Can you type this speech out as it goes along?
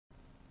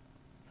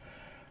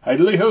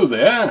Idly ho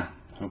there.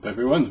 Hope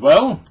everyone's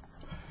well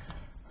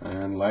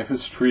and life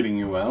is treating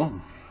you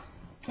well.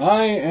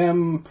 I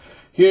am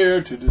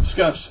here to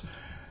discuss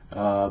the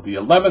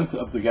 11th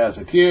of the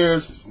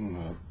Gazetteers.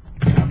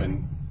 I've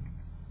been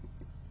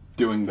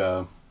doing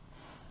the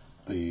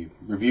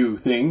review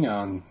thing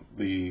on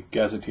the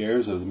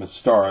Gazetteers of the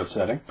Mystara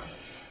setting.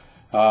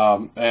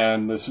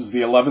 And this is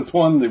the 11th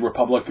one, the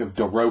Republic of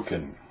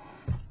Darokin.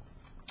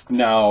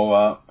 Now,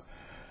 a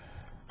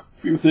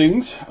few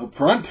things up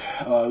front.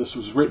 This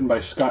was written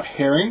by Scott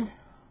Herring.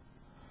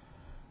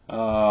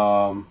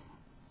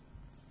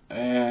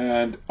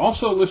 And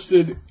also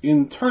listed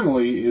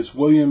internally is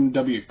William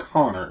W.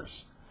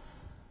 Connors,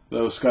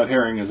 though Scott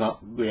Herring is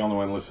not the only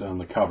one listed on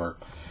the cover.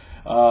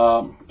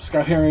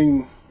 Scott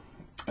Herring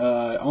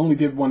only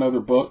did one other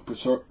book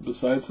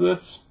besides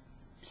this,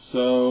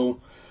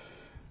 so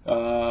he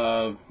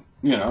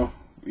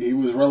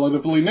was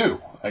relatively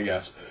new, I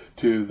guess,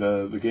 to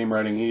the game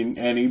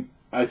writing.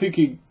 I think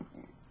he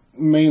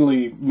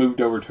mainly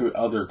moved over to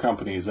other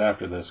companies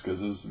after this,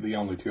 because this is the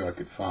only two I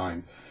could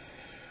find.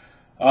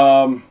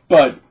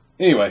 But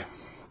anyway,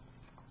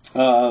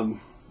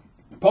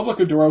 Republic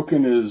of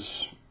Darokin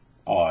is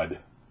odd.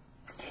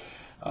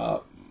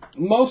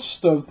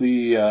 Most of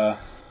the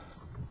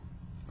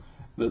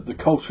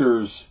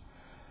cultures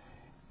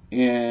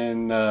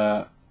in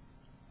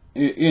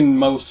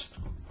most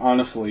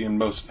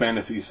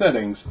fantasy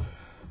settings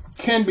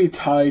can be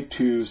tied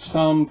to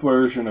some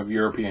version of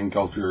European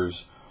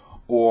cultures,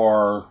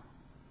 or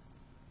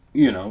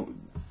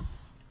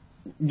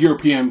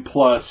European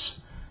plus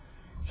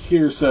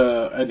here's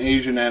an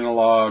Asian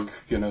analog,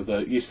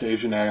 the East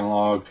Asian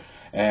analog,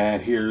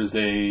 and here's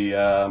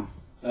a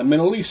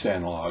Middle East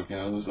analog,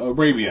 there's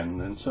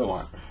Arabian, and so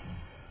on.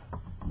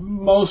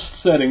 Most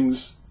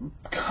settings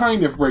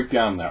kind of break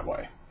down that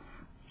way.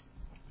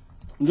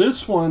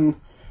 This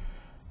one,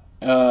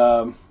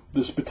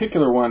 this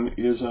particular one,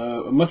 is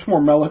much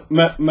more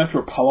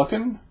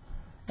metropolitan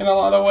in a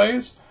lot of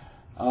ways.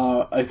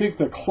 I think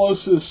the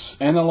closest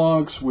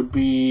analogs would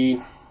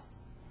be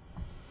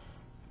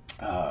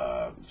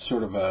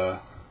sort of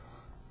a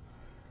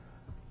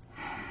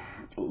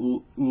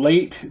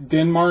late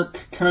Denmark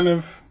kind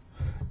of,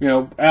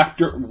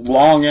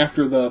 long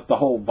after the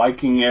whole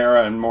Viking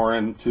era and more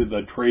into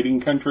the trading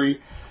country,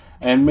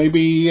 and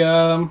maybe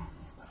the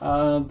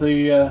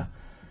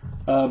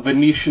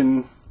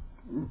Venetian,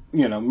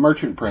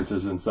 merchant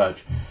princes and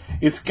such.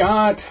 It's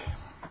got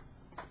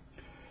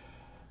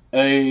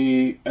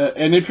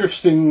an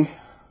interesting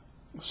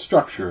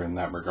structure in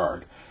that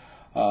regard.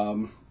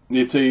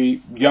 It's a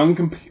young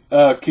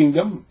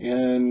kingdom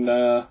in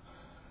the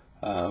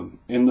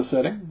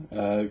setting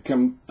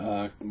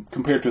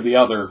compared to the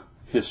other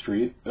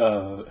histories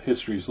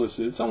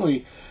listed. It's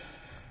only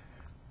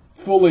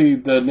fully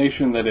the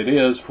nation that it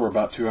is for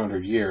about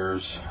 200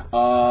 years.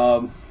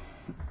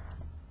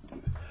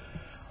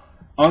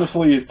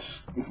 Honestly,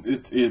 it's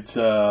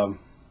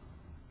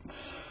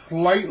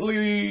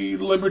slightly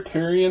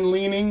libertarian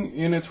leaning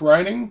in its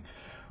writing.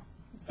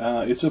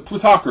 It's a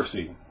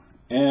plutocracy,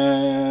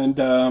 and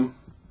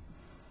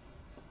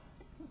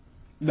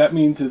that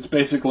means it's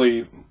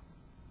basically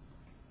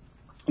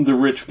the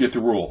rich get to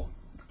rule,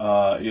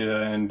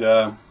 and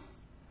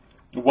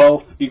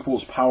wealth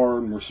equals power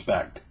and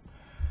respect,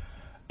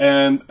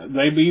 and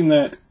they mean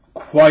that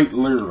quite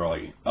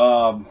literally.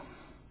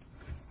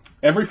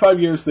 Every 5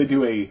 years they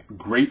do a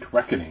Great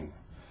Reckoning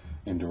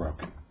in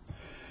Darokin.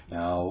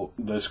 Now,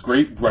 this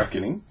Great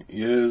Reckoning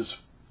is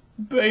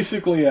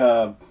basically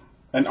an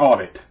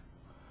audit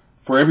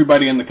for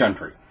everybody in the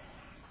country.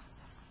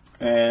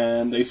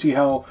 And they see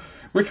how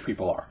rich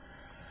people are.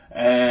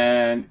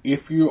 And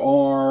if you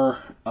are,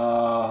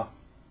 of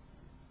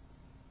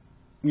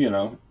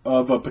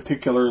a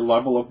particular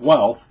level of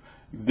wealth,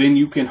 then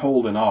you can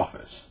hold an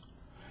office.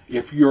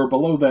 If you're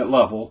below that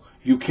level,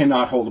 you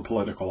cannot hold a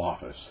political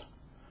office.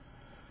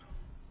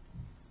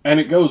 And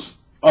it goes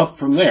up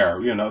from there,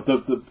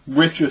 the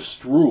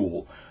richest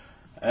rule.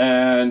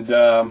 And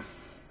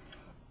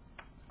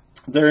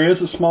there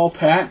is a small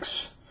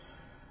tax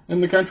in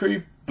the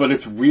country, but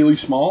it's really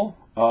small.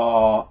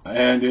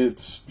 And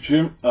it's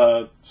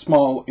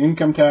small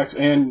income tax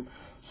and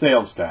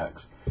sales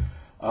tax.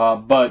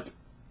 But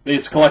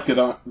it's collected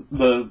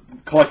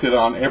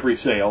on every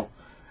sale,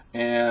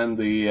 and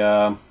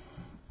the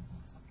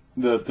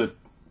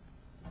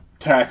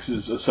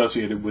taxes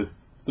associated with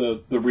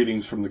the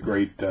readings from the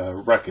Great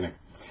Reckoning.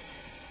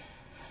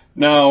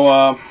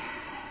 Now,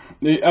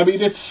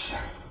 it's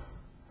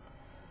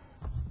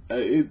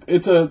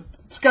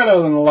got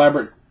an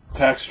elaborate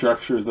tax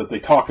structure that they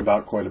talk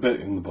about quite a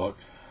bit in the book,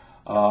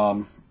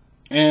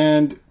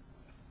 and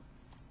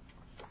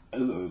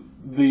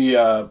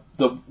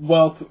the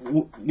wealth,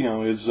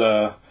 is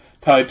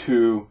tied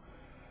to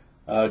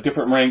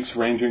different ranks,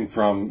 ranging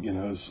from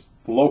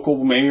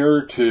local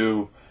mayor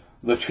to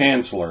the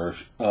chancellor,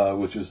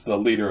 which is the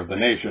leader of the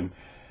nation,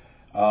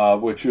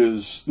 which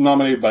is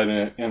nominated by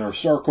the inner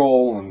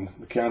circle, and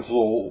the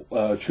council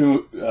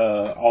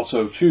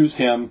also choose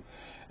him,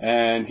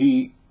 and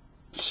he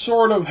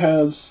sort of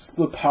has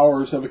the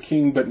powers of a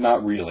king, but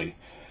not really.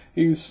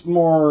 He's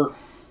more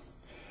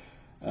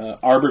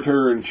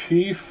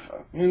arbiter-in-chief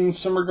in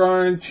some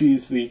regards.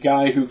 He's the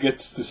guy who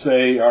gets to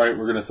say, all right,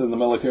 we're going to send the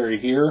military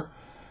here.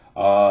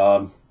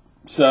 So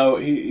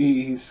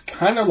he's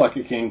kind of like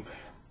a king,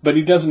 but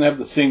he doesn't have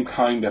the same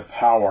kind of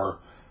power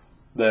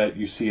that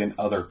you see in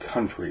other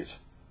countries.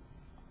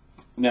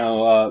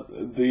 Now,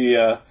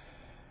 the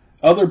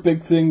other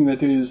big thing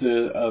that is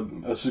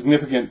a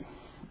significant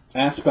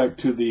aspect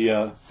to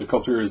the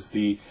culture is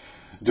the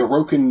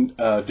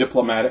Darokin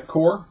diplomatic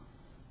corps.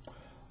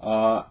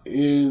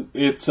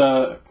 It's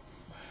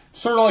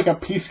sort of like a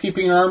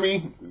peacekeeping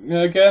army,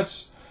 I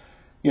guess.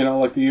 You know,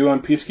 like the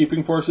UN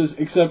peacekeeping forces,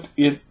 except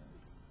it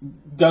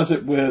does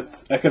it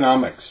with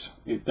economics.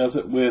 It does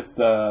it with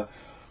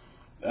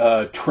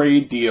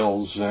trade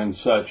deals and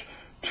such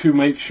to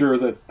make sure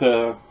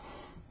that,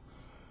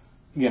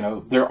 you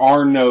know, there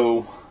are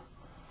no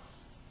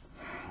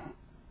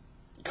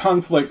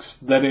conflicts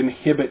that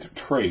inhibit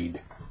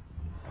trade,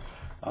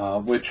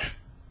 which,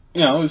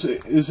 you know,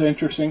 is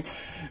interesting.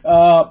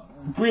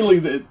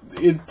 Really,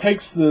 it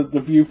takes the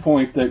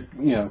viewpoint that,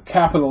 you know,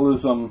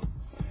 capitalism,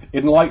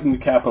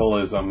 enlightened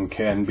capitalism,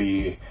 can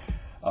be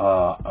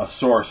a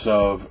source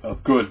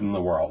of good in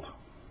the world.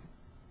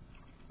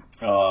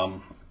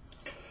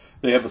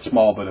 They have a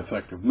small but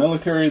effective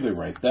military. They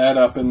write that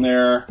up in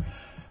there.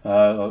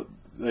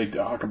 They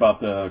talk about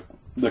the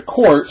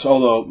courts,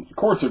 although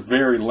courts are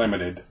very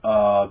limited.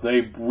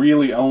 They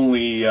really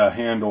only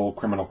handle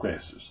criminal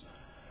cases.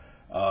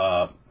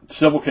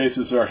 Civil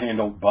cases are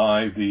handled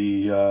by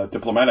the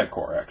diplomatic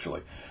corps,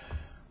 actually.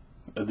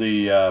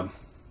 The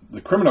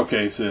criminal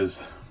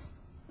cases,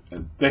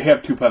 they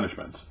have two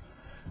punishments,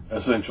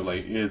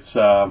 essentially. It's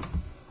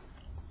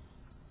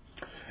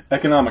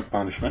economic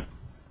punishment,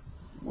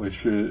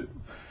 which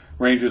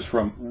ranges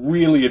from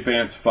really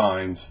advanced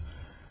fines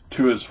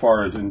to as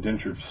far as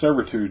indentured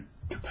servitude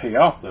to pay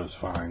off those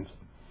fines,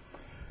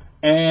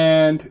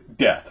 and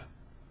death.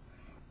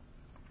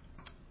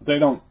 They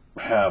don't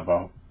have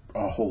a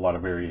whole lot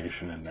of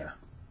variation in there.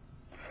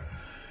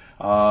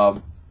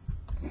 You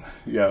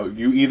know,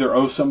 you either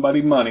owe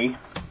somebody money,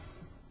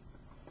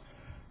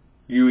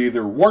 you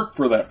either work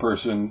for that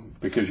person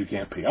because you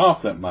can't pay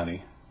off that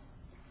money,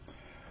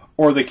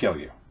 or they kill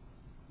you.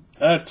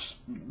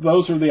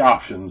 Those are the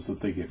options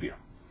that they give you.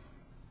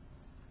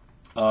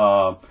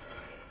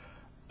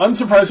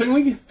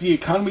 Unsurprisingly, the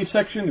economy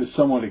section is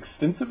somewhat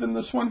extensive in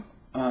this one.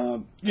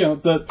 You know,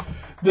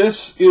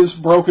 this is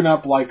broken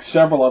up, like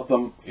several of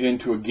them,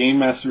 into a game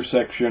master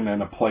section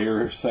and a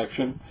player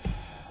section,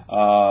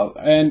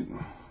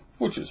 and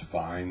which is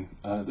fine.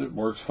 It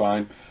works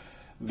fine.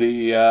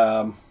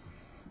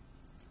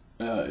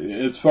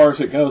 As far as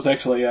it goes,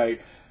 actually, I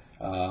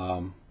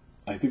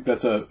think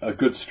that's a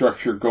good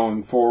structure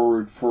going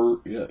forward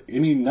for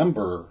any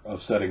number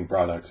of setting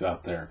products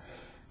out there.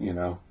 You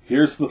know,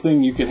 here's the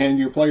thing you can hand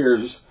your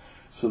players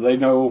so they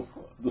know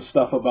the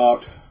stuff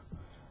about,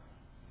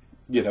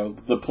 you know,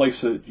 the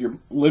place that you're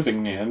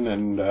living in,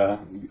 and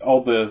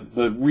all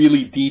the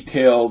really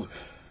detailed,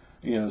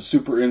 you know,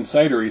 super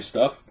insidery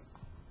stuff.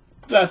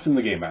 That's in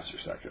the Game Master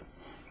section,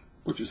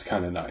 which is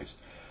kind of nice.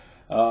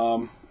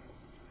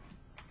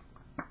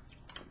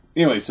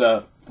 Anyways,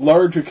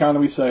 large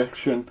economy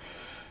section.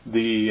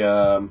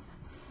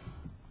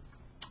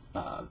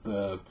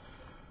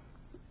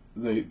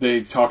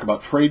 They talk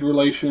about trade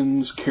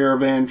relations,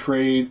 caravan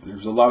trade.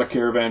 There's a lot of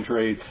caravan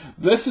trade.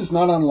 This is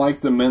not unlike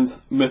the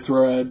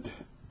Mithrad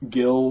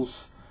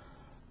Guild's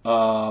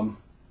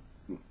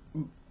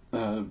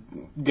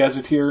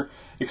Gazetteer,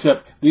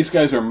 except these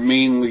guys are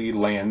mainly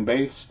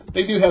land-based.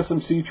 They do have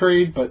some sea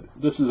trade, but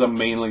this is a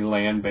mainly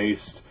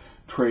land-based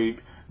trade.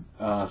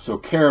 So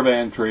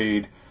caravan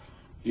trade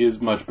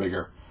is much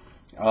bigger.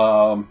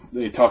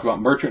 They talk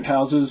about merchant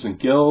houses and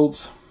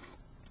guilds.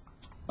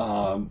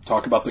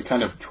 Talk about the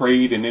kind of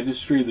trade and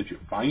industry that you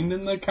find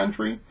in the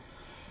country.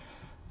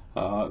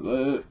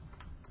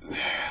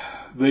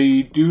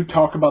 They do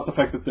talk about the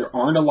fact that there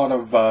aren't a lot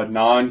of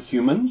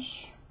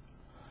non-humans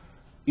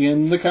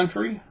in the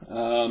country.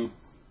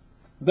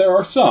 There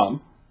are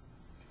some,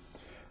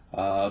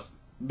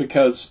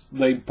 because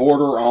they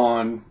border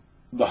on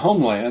the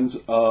homelands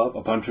of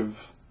a bunch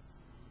of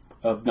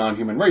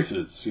non-human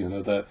races. You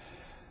know,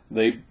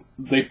 they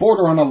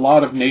border on a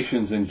lot of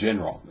nations in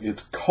general.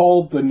 It's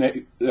called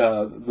the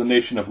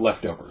nation of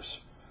leftovers,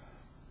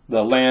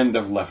 the land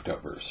of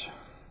leftovers,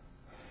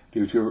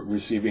 due to it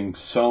receiving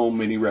so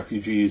many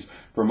refugees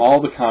from all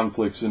the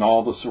conflicts in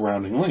all the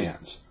surrounding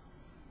lands.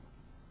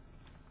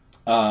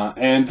 Yeah,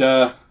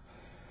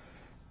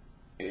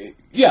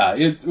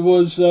 it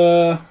was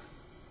to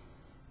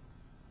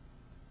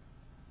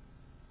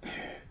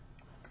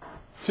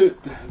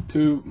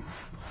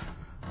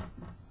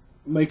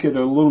make it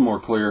a little more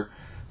clear,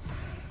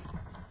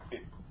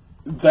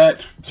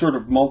 that sort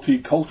of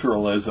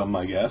multiculturalism,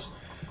 I guess,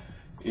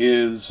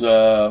 is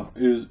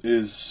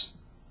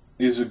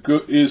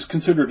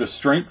considered a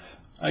strength,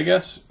 I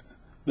guess.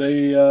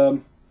 They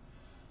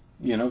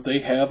you know, they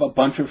have a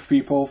bunch of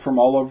people from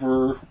all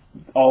over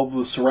all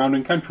the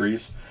surrounding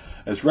countries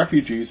as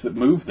refugees that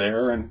moved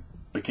there and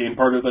became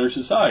part of their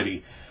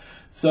society.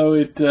 So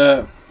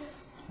the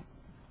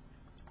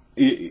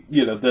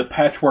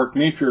patchwork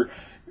nature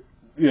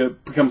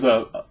becomes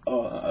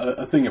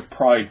a thing of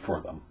pride for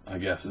them, I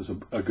guess, is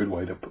a good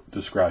way to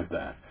describe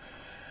that.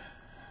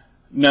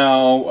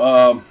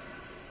 Now,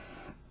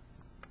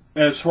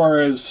 as far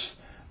as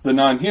the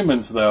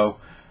non-humans, though,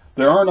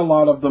 there aren't a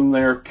lot of them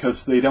there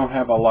because they don't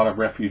have a lot of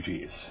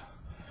refugees.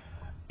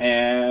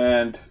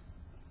 And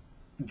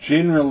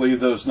generally,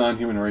 those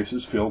non-human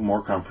races feel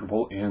more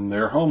comfortable in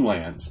their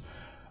homelands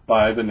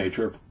by the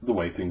nature of the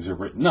way things are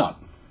written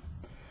up.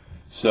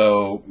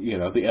 So,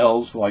 the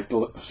elves like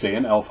to stay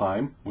in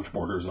Elfheim, which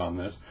borders on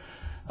this.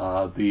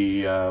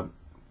 The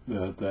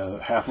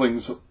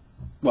halflings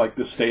like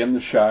to stay in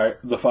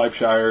the Five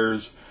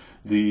Shires.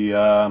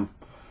 The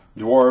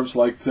dwarves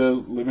like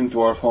to live in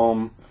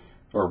Dwarfholm,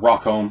 or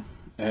Rockholm.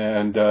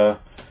 And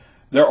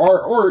there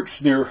are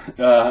orcs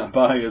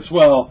nearby as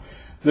well.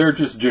 They're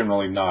just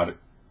generally not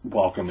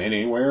welcome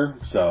anywhere,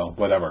 so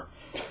whatever.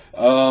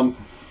 So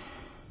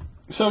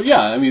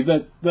yeah, I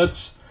mean,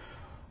 that's...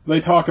 They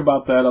talk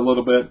about that a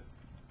little bit.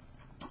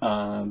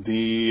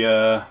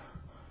 The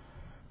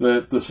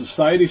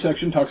society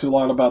section talks a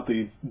lot about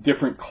the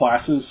different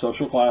classes,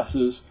 social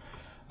classes,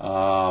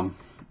 and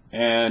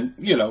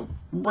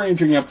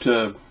ranging up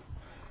to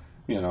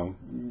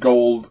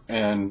gold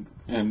and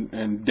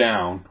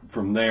down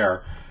from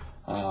there,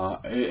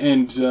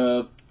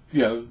 and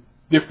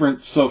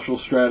different social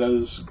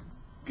stratas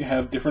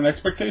have different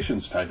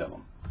expectations tied to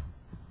them.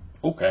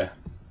 Okay.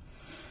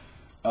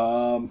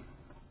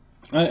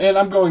 And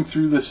I'm going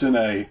through this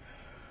in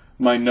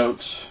my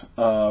notes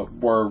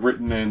were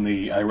written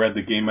in I read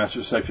the Game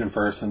Master section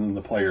first and then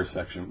the Player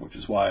section, which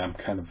is why I'm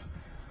kind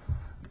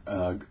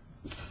of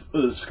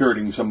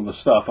skirting some of the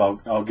stuff.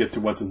 I'll get to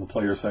what's in the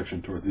Player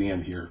section towards the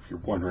end here, if you're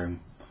wondering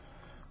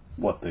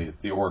what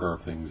the order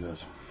of things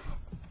is.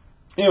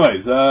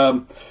 Anyways,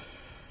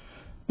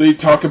 they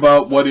talk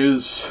about what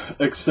is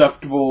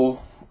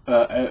acceptable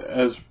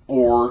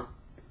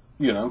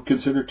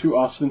considered too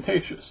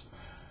ostentatious.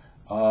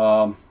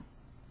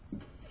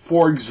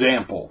 For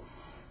example,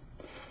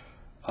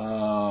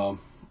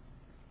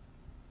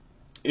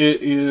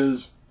 it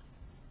is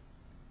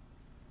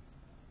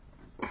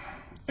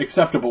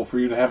acceptable for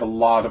you to have a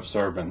lot of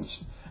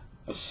servants,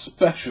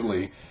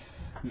 especially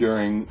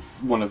during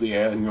one of the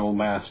annual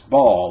masked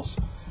balls,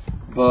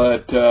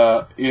 but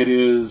it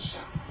is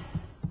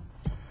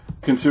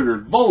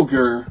considered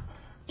vulgar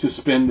to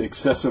spend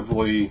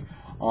excessively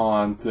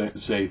on,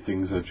 say,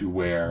 things that you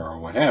wear or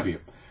what have you.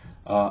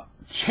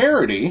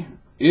 Charity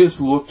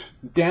is looked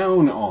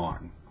down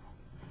on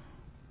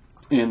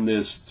in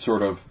this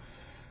sort of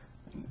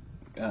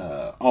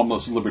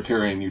almost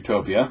libertarian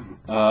utopia,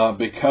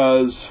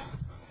 because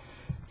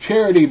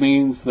charity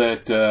means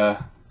that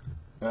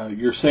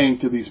you're saying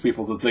to these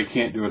people that they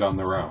can't do it on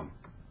their own.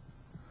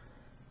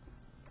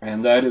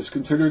 And that is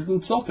considered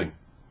insulting.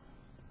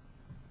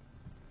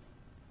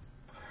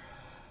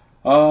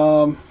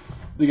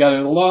 They got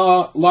a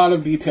lot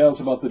of details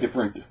about the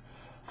different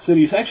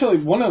cities. Actually,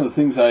 one of the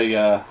things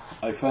I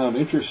found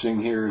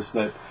interesting here is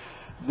that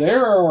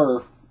there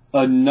are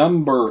a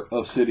number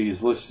of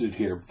cities listed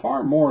here,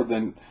 far more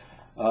than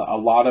a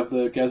lot of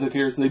the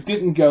Gazetteers. They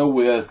didn't go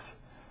with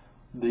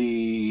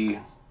the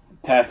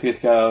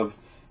tactic of,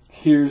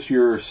 here's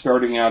your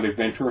starting out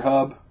adventure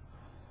hub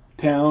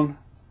town.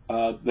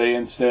 They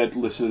instead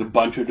listed a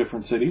bunch of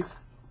different cities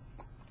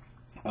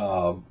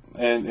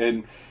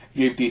and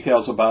gave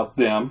details about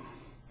them.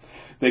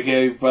 They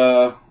gave,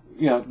 the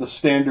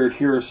standard,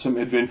 here are some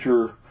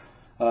adventure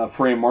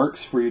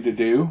frameworks for you to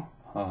do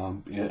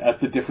at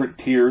the different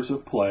tiers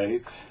of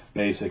play,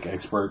 basic,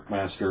 expert,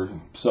 master,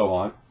 and so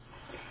on.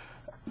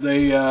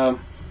 They,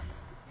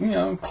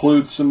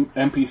 include some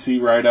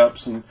NPC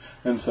write-ups and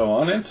so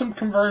on, and some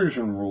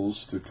conversion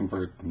rules to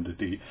convert them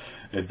to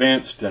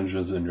advanced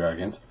Dungeons and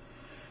Dragons.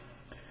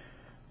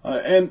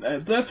 And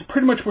that's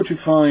pretty much what you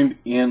find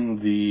in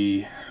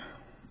the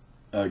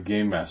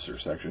Game Master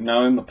section.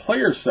 Now, in the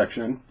Player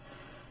section,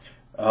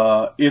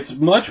 it's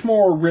much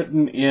more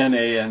written in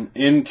an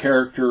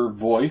in-character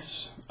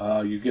voice.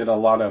 You get a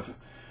lot of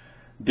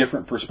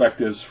different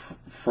perspectives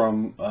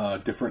from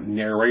different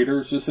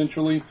narrators,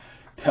 essentially,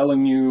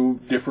 telling you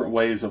different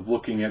ways of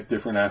looking at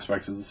different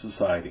aspects of the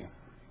society.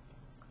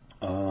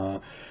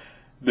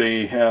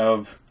 They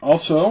have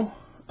also,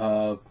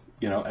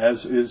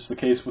 as is the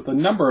case with a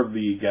number of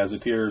the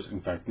Gazetteers,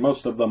 in fact,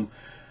 most of them,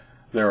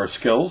 there are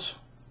skills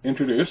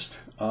introduced,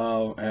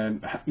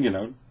 and,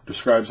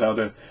 describes how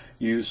to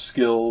use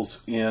skills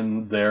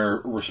in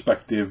their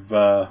respective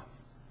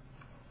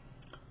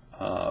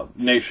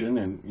nation,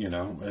 and,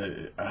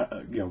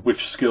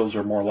 which skills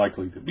are more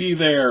likely to be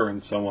there,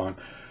 and so on.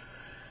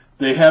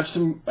 They have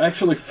some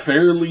actually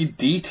fairly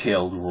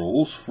detailed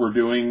rules for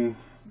doing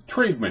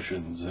trade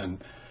missions,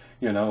 and,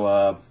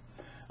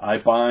 I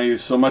buy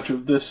so much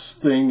of this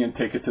thing and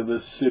take it to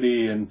this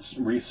city and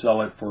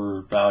resell it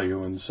for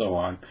value and so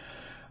on.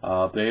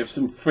 They have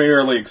some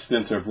fairly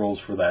extensive rules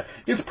for that.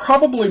 It's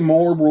probably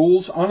more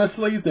rules,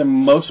 honestly, than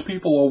most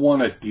people will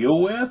want to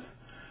deal with.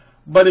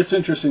 But it's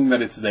interesting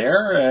that it's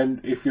there,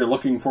 and if you're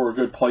looking for a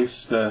good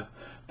place to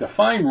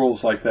find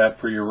rules like that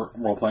for your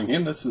role-playing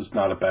game, this is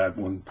not a bad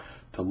one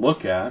to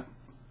look at.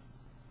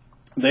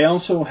 They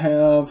also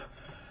have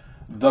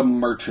the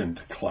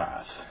Merchant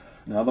class.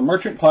 Now, the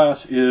Merchant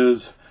class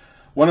is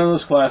one of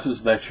those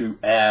classes that you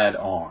add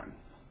on.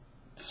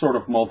 It's sort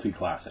of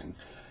multi-classing,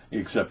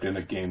 except in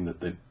a game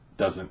that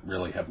doesn't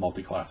really have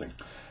multi-classing.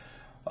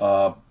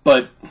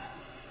 But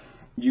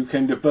you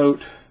can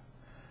devote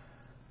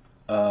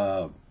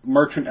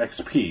Merchant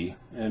XP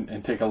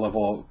and take a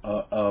level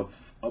of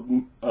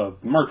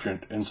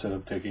Merchant instead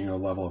of taking a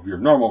level of your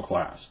normal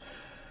class.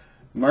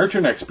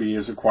 Merchant XP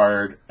is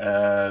acquired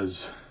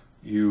as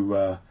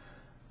you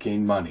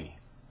gain money,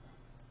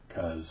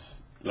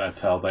 because that's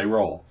how they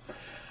roll.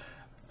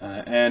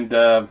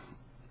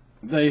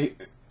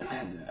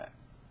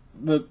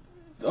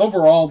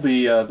 Overall,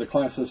 the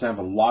class doesn't have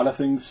a lot of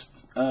things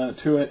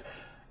to it.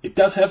 It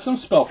does have some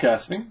spell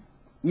casting,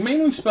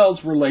 mainly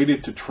spells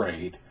related to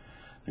trade,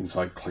 things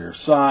like clear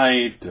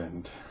sight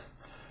and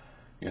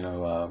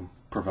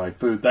provide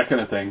food, that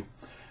kind of thing.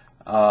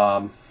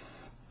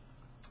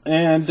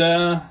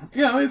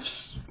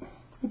 It's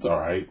all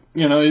right.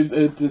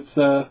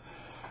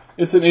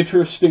 It's an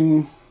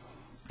interesting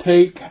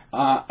take.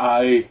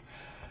 I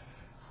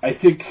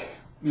think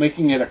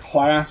making it a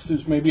class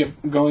is maybe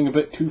going a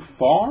bit too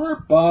far,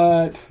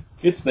 but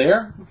it's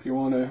there if you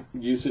want to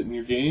use it in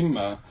your game.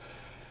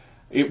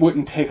 It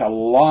wouldn't take a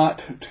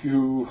lot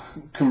to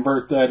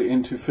convert that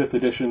into 5th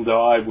edition,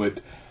 though I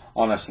would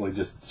honestly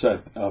just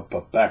set up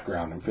a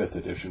background in 5th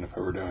edition if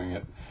I were doing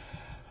it.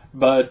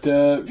 But,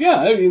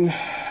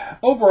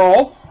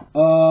 overall,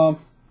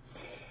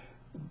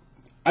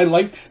 I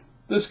liked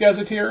this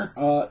Gazetteer,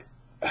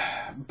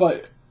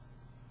 but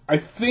I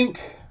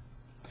think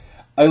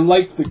I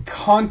like the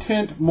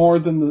content more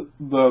than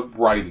the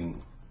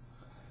writing,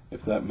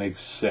 if that makes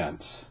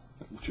sense,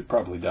 which it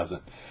probably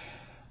doesn't.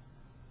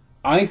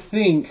 I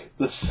think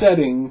the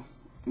setting,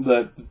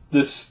 that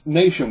this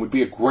nation would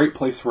be a great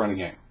place to run a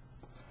game.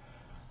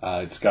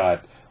 It's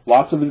got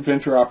lots of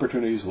adventure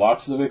opportunities,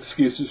 lots of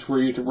excuses for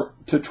you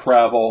to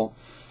travel,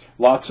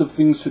 lots of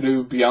things to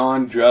do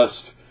beyond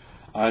just,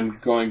 I'm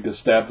going to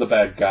stab the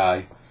bad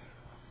guy.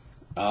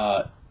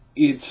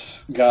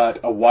 It's got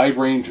a wide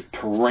range of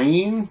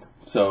terrain,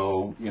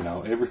 so,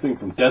 everything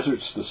from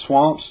deserts to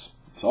swamps,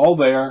 it's all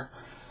there.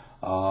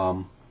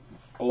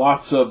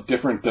 Lots of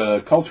different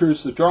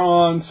cultures to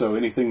draw on, so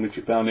anything that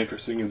you found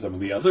interesting in some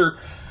of the other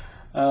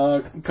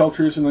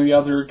cultures and the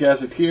other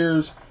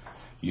Gazetteers,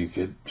 you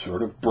could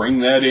sort of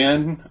bring that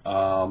in.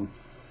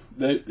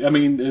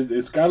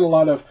 It's got a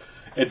lot of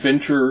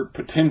adventure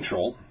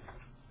potential,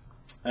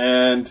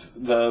 and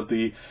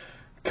the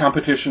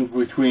competition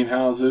between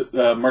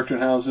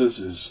merchant houses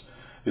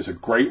is a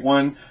great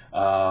one.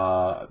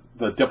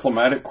 The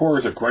diplomatic corps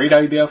is a great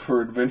idea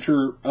for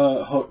adventure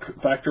hook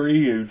factory.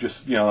 You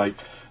just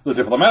the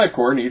diplomatic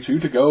corps needs you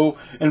to go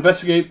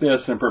investigate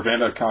this and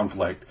prevent a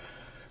conflict,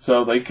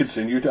 so they could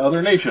send you to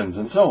other nations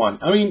and so on.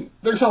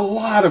 There's a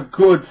lot of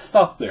good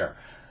stuff there.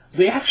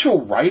 The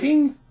actual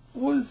writing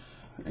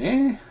was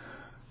it's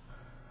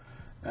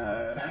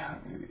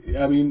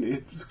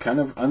kind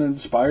of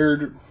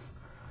uninspired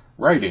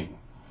writing.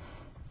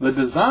 The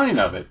design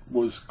of it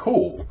was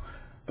cool,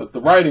 but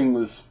the writing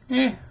was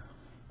the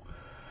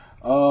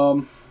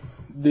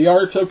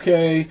art's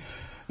okay.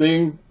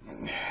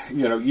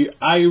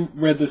 I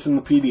read this in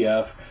the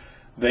PDF.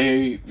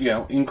 They,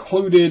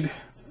 included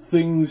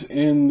things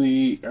in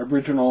the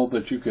original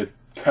that you could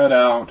cut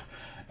out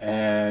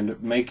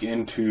and make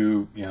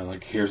into,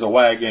 here's a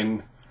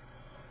wagon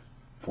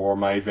for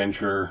my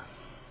adventure.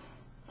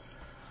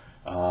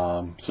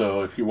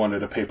 So if you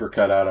wanted a paper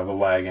cutout of a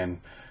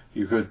wagon,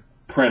 you could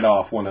print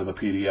off one of the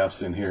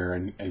PDFs in here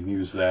and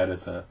use that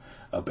as a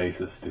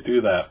basis to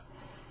do that.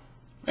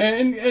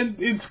 And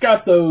it's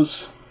got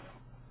those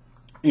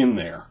in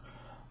there.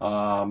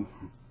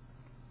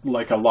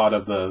 Like a lot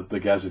of the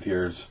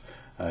Gazetteers.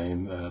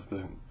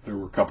 There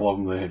were a couple of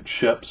them that had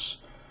ships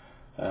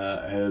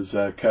as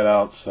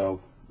cutouts, so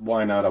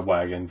why not a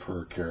wagon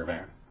for a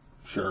caravan?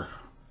 Sure,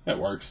 that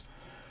works.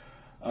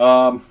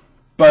 Overall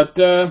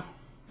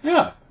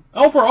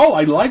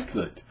I liked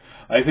it.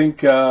 I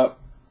think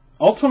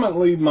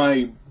ultimately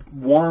my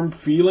warm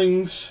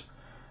feelings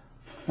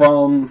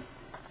from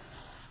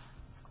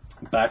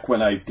back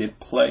when I did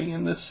play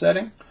in this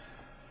setting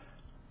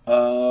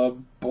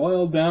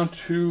boiled down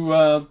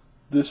to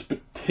this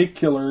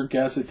particular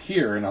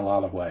Gazetteer in a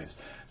lot of ways.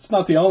 It's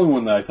not the only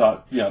one that I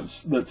thought,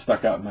 that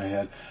stuck out in my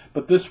head,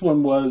 but this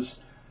one was,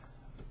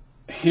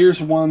 here's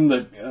one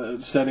that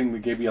setting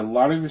that gave you a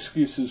lot of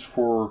excuses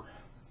for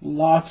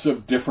lots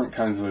of different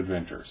kinds of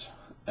adventures.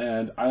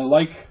 And I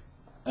like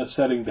a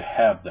setting to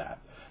have that.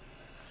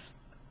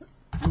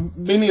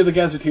 Many of the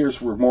Gazetteers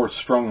were more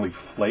strongly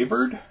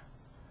flavored.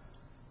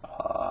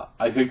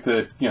 I think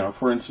that,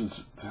 for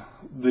instance,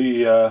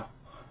 the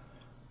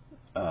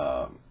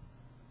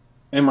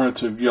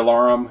Emirates of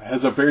Yalarum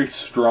has a very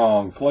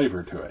strong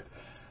flavor to it.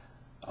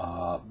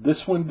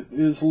 This one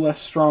is less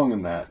strong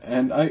than that,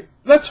 and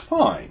that's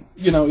fine.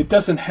 You know, it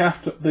doesn't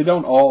have to. They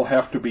don't all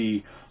have to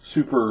be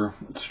super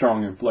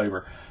strong in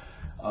flavor,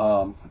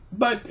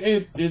 but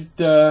it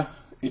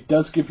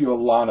does give you a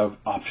lot of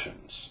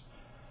options,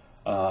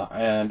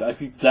 and I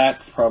think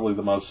that's probably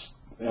the most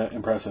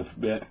impressive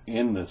bit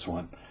in this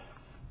one.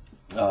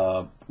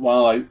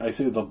 While I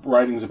say the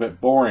writing's a bit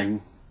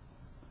boring,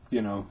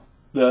 you know,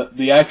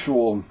 the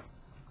actual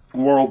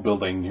world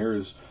building here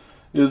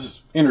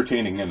is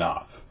entertaining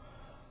enough.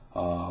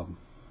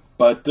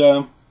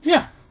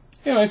 Yeah.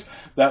 Anyways,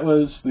 that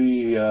was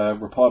the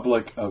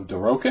Republic of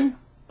Darokin,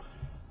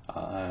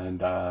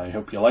 and I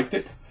hope you liked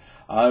it.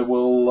 I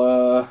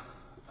will,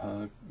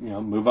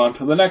 move on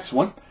to the next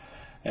one,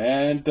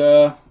 and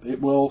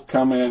it will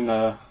come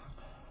in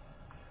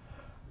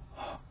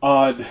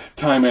odd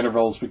time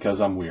intervals because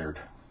I'm weird.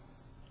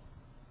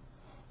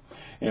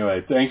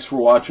 Anyway, thanks for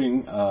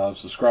watching.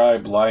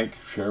 Subscribe, like,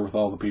 share with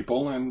all the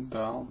people, and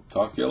I'll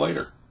talk to you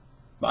later.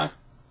 Bye.